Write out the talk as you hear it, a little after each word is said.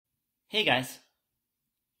Hey guys.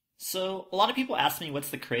 So, a lot of people ask me what's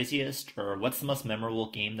the craziest or what's the most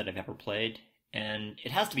memorable game that I've ever played, and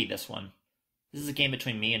it has to be this one. This is a game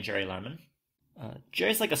between me and Jerry Lerman.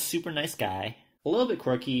 Jerry's like a super nice guy, a little bit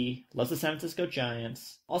quirky, loves the San Francisco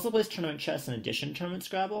Giants, also plays tournament chess in addition to tournament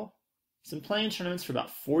Scrabble. He's been playing tournaments for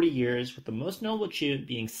about 40 years, with the most notable achievement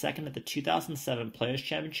being second at the 2007 Players'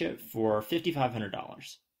 Championship for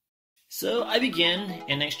 $5,500. So I begin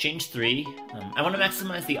in exchange 3. I want to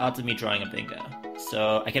maximize the odds of me drawing a bingo.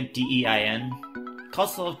 So I kept DEIN. You could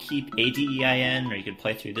also keep ADEIN, or you could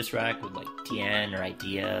play through this rack with like DN or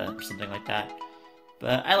Idea or something like that.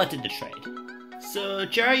 But I elected to trade. So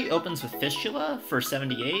Jerry opens with Fistula for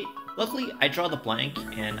 78. Luckily, I draw the blank,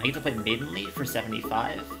 and I get to play Maiden Lead for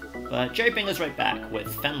 75. But Jerry bingos right back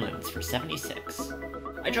with Fenlands for 76.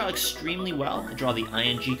 I draw extremely well. I draw the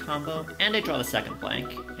ING combo, and I draw the second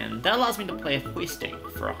blank, and that allows me to play Hoisting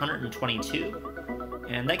for 122,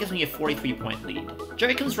 and that gives me a 43-point lead.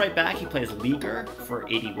 Jerry comes right back, he plays Leaguer for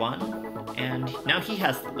 81, and now he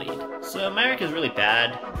has the lead. So my rack is really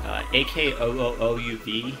bad.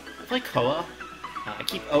 AKOOOUV. I play Koa. I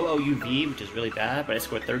keep OOUV, which is really bad, but I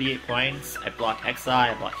score 38 points. I block XI,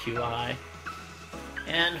 I block QI.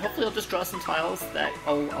 And hopefully I'll just draw some tiles that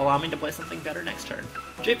will allow me to play something better next turn.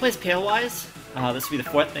 Jay plays Palewise. This will be the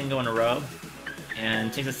 4th bingo in a row,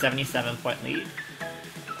 and takes a 77-point lead.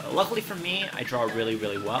 Luckily for me, I draw really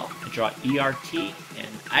well. I draw ERT, and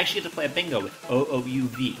I actually get to play a bingo with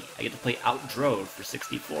OOUV. I get to play Outdrove for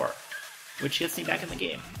 64, which gets me back in the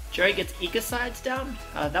game. Jerry gets Ecocides down.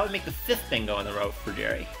 That would make the 5th bingo in a row for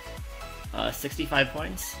Jerry. 65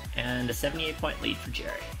 points, and a 78-point lead for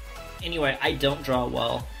Jerry. Anyway, I don't draw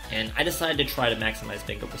well, and I decided to try to maximize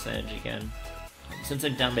bingo percentage again. Since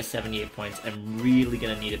I'm down by 78 points, I'm really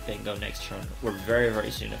going to need a bingo next turn, or very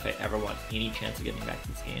soon if I ever want any chance of getting back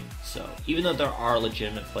in this game. So, even though there are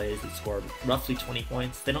legitimate plays that score roughly 20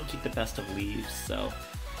 points, they don't keep the best of leaves, so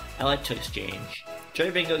I like to exchange.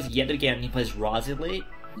 Jerry bingos yet again. He plays Rosilate.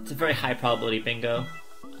 It's a very high probability bingo.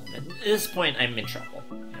 At this point, I'm in trouble.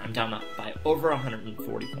 I'm down by over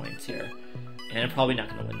 140 points here, and I'm probably not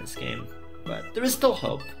going to win this game, but there is still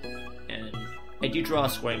hope, and I do draw a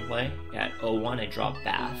scoring play. At 01, I draw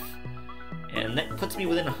Bath, and that puts me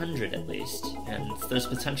within 100 at least, and there's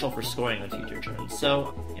potential for scoring on future turns,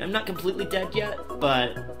 so I'm not completely dead yet,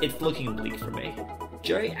 but it's looking bleak for me.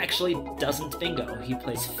 Jerry actually doesn't bingo. He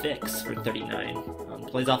plays Fix for 39,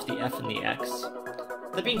 plays off the F and the X.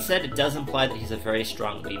 That being said, it does imply that he's a very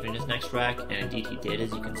strong leave in his next rack, and indeed he did,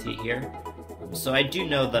 as you can see here. So I do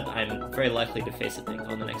know that I'm very likely to face a bingo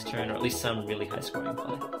on the next turn, or at least some really high scoring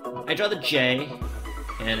play. I draw the J,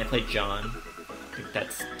 and I play John. I think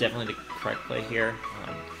that's definitely the correct play here.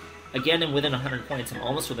 Again, I'm within 100 points. I'm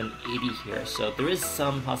almost within 80 here, so there is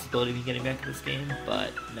some possibility of me getting back to this game,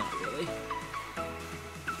 but not really.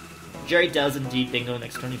 Jerry does indeed bingo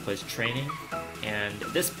next turn. He plays Training, and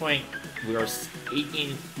at this point, we're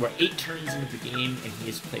 8 turns into the game, and he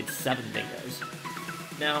has played 7 bingos.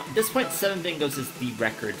 Now, at this point, 7 bingos is the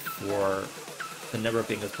record for the number of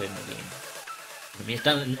bingos played in the game. I mean, he's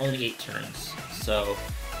done it in only 8 turns. So,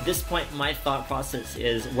 at this point, my thought process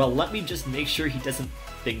is, well, let me just make sure he doesn't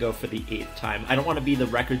bingo for the 8th time. I don't want to be the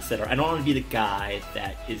record setter. I don't want to be the guy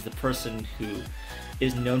that is the person who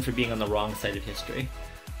is known for being on the wrong side of history.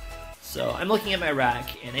 So, I'm looking at my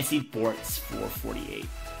rack, and I see Bortz for 48.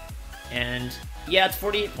 And, yeah, it's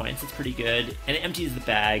 48 points. It's pretty good. And it empties the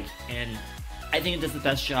bag, and I think it does the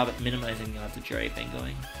best job at minimizing the odds of Jerry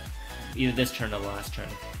bingoing, either this turn or the last turn.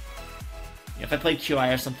 If I played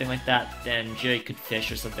QI or something like that, then Jerry could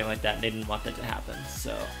fish or something like that, and they didn't want that to happen.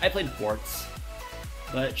 So I played Bortz,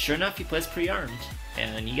 but sure enough, he plays pre-armed,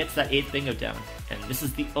 and he gets that 8th bingo down. And this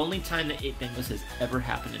is the only time that 8 bingos has ever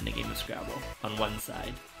happened in a game of Scrabble, on one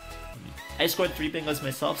side. I scored 3 bingos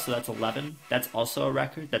myself, so that's 11. That's also a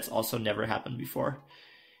record. That's also never happened before.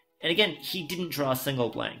 And again, he didn't draw a single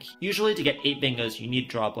blank. Usually to get 8 bingos, you need to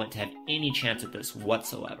draw a blank to have any chance at this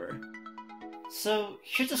whatsoever. So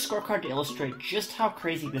here's a scorecard to illustrate just how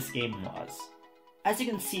crazy this game was. As you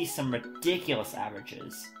can see, some ridiculous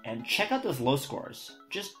averages, and check out those low scores.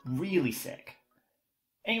 Just really sick.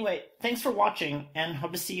 Anyway, thanks for watching, and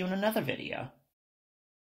hope to see you in another video.